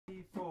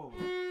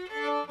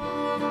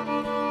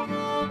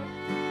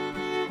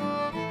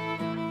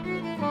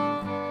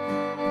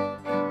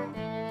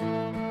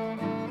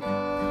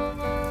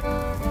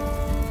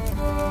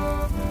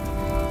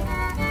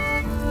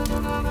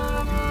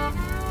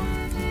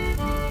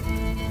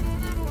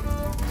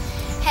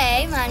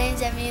Hey, my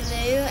name's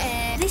Emmylou,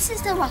 and this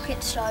is the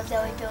rocket stove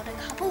that we built a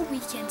couple of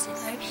weekends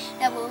ago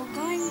that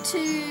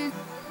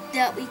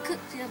we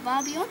cooked a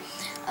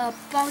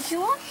barbecue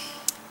on.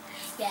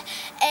 Yeah,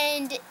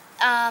 and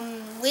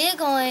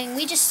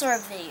we just saw a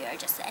video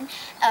just then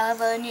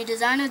of a new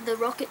design of the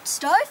rocket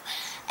stove,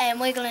 and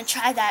we're gonna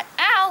try that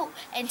out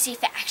and see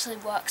if it actually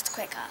works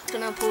quicker. I'm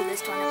gonna pull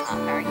this one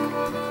apart very quickly.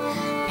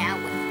 Now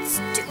let's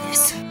do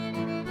this.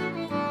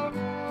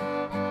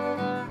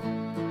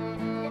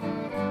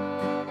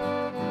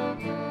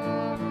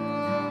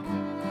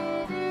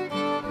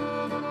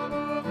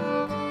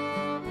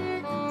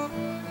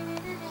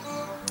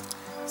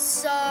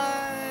 So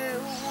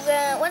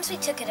once we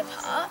took it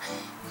apart,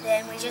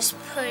 then we just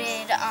put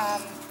it a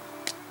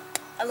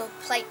little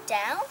plate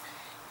down.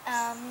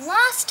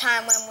 Last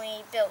time when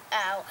we built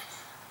our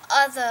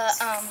other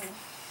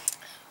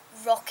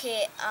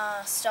rocket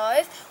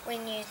stove, we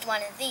used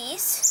one of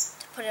these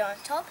to put it on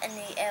top, and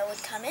the air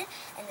would come in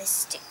and the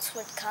sticks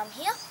would come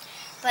here.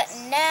 But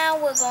now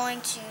we're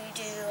going to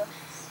do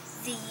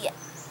the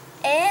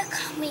air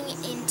coming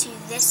into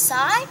this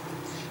side,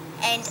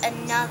 and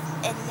then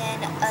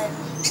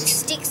the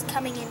sticks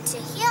coming into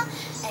here,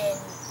 and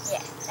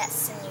yeah,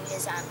 that's the new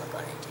design we're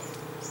going to do.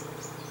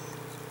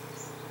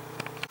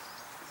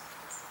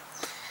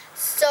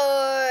 So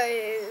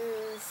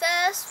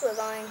first we're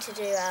going to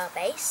do our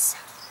base.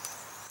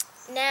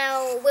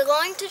 Now we're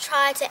going to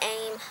try to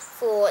aim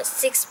for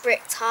 6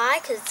 bricks high,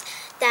 because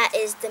that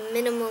is the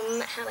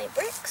minimum how many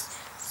bricks.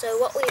 So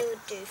what we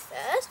would do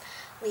first,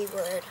 we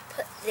would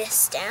put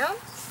this down,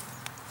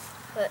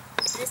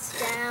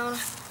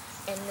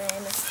 and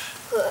then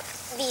put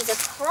these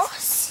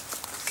across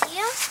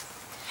here,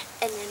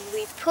 and then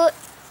we put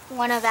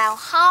one of our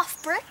half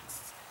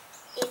bricks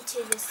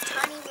into this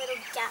tiny little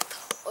gap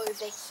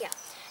over here.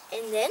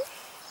 And then,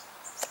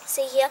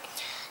 see here,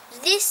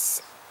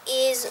 this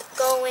is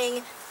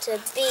going to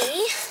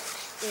be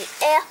the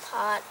air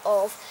part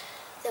of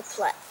the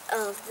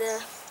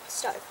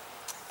stove.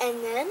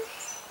 And then,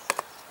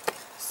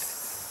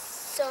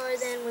 so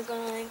then we're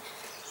going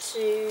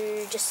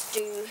to just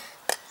do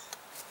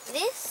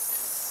this.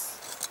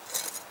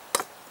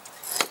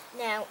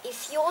 Now,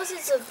 if yours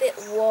is a bit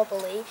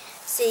wobbly,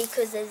 see,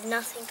 because there's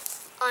nothing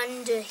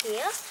under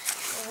here,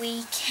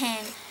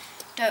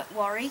 don't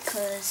worry,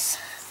 because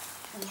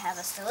we have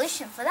a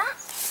solution for that.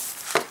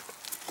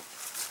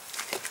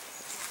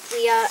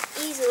 We are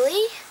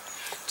easily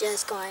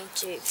just going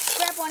to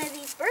grab one of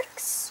these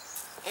bricks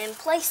and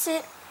place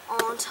it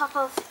on top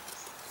of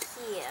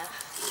here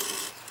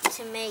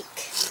to make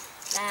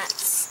that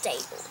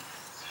stable.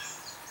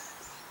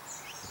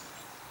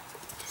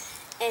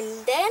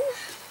 And then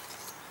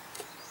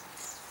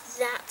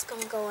that's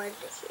going to go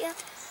over here.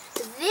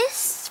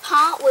 This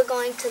part we're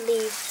going to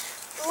leave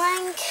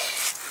blank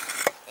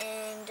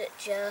and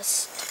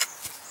just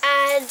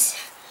add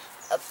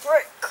a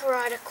brick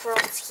right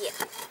across here.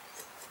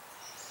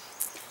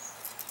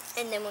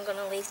 And then we're going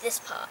to leave this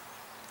part.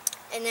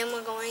 And then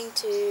we're going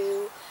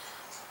to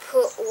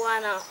put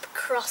one up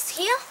across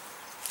here.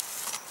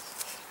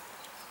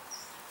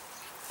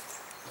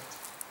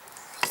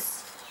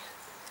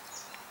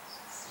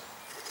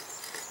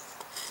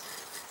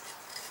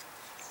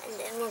 And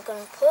then we're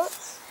going to put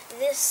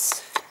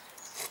this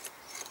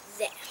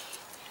there.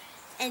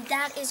 And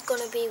that is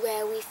going to be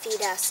where we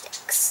feed our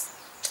sticks.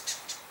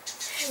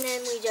 And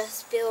then we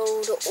just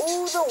build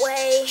all the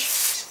way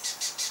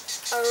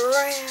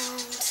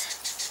around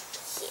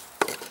here.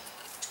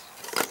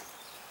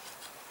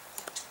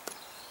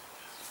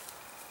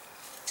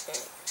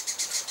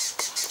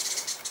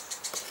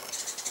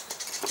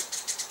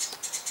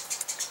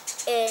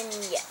 And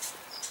yeah.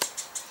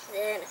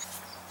 Then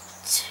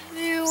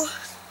 2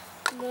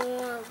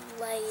 more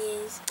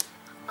layers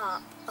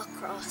up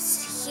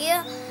across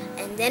here,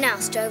 and then our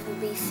stove will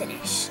be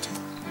finished.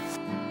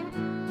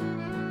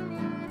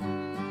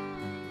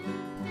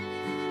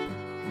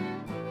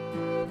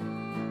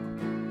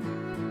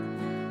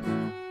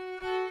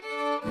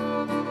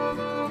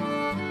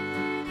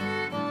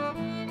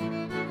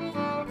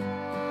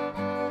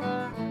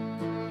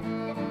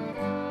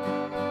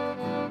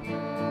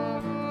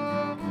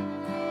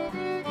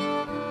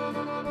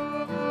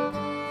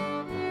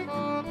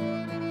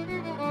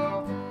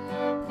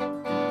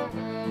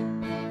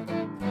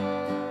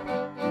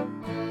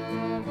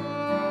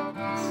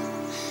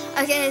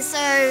 Okay, so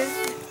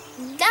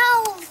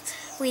now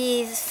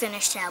we've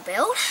finished our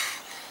build.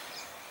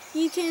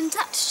 You can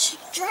touch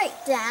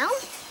straight down.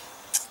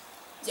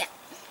 Yeah.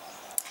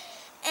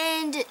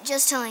 And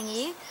just telling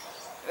you,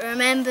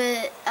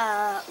 remember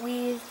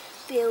we've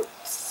built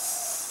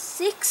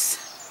 6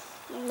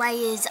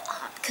 layers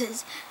up,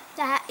 because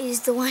that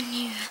is the one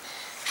you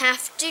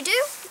have to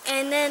do.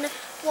 And then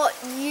what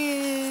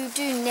you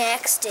do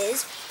next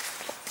is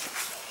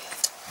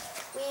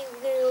we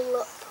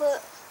will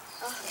put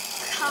a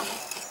cup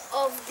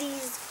of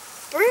these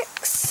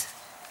bricks,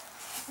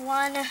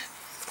 one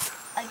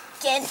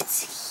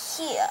against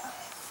here.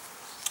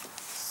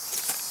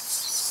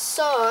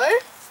 So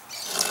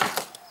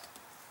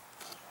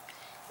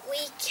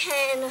we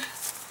can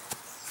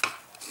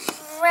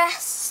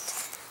rest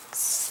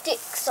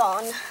sticks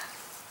on.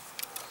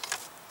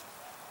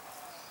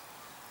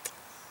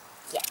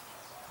 Yeah.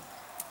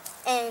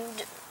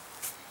 And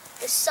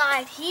the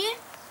side here,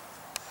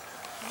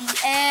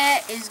 the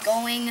air is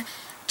going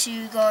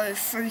to go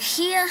through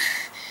here,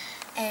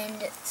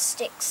 and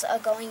sticks are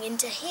going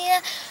into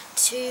here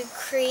to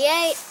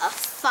create a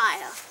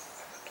fire.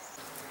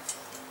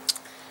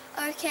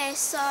 Okay,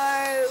 so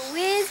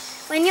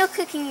when you're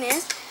cooking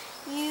this,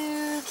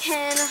 you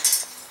can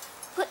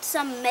put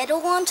some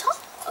metal on top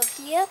of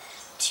here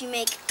to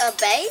make a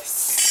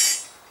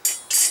base,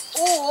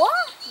 or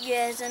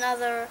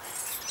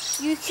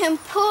you can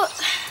put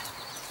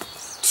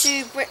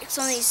 2 bricks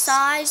on these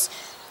sides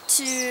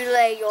to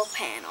lay your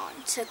pan on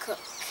to cook.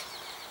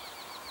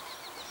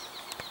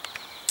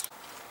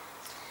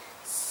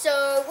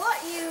 So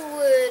what you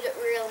would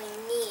really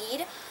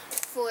need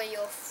for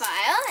your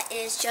fire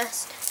is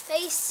just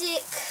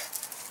basic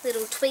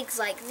little twigs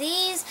like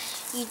these.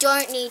 You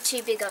don't need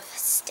too big of a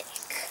stick.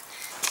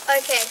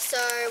 Okay, so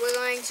we're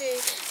going to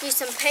use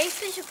some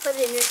paper to put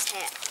in this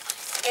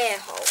air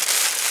hole.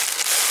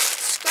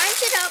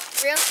 Scrunch it up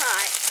real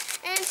tight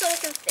and so it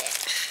can fit.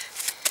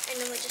 And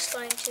then we're just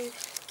going to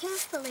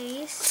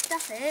carefully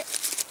stuff it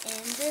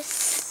in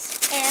this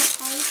air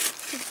hole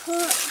to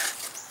put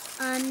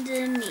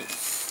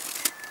underneath.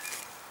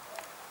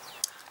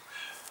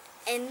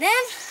 And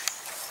then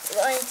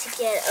we're going to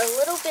get a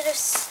little bit of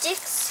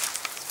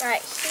sticks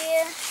right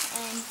here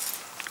and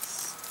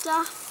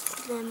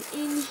stuff them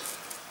in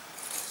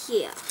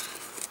here.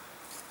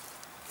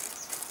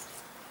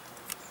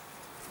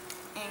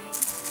 And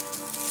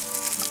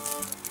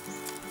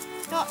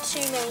not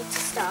too many to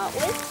start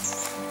with.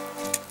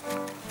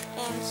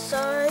 And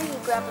so you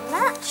grab a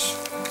match,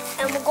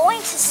 and we're going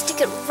to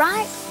stick it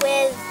right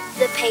where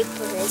the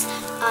paper is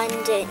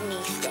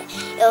underneath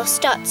it. It'll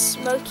start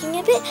smoking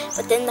a bit,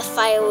 but then the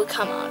fire will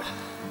come on.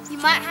 You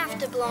might have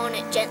to blow on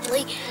it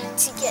gently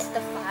to get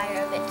the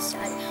fire of it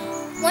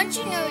started. Once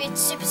you know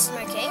it's super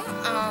smoking,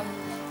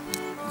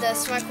 the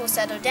smoke will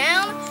settle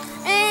down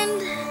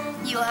and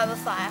you'll have a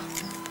fire.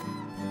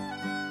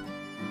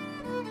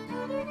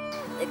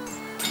 The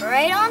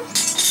grate on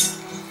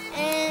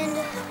and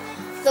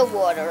the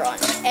water on,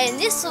 and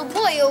this will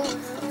boil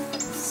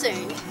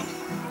soon.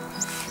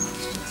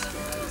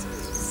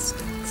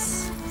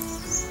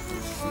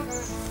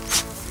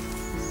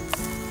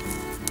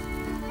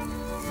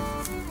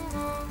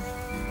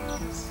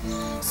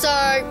 So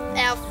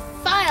our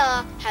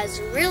fire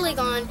has really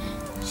gone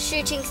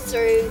shooting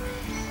through,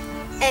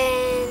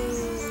 and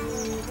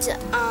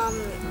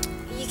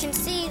you can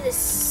see the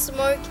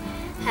smoke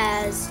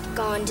has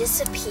gone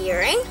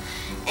disappearing,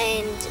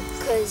 and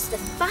because the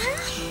fire,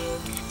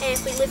 and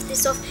if we lift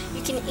this off,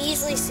 you can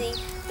easily see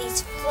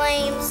these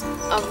flames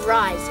are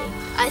rising.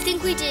 I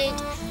think we did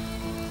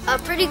a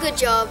pretty good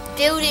job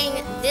building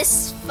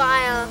this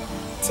fire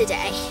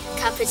today.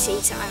 Cup of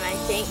tea time, I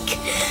think.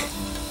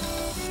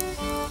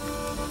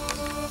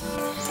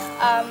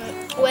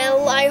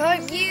 Well, I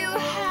hope you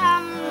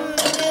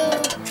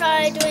will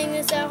try doing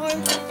this at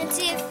home and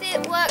see if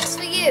it works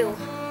for you.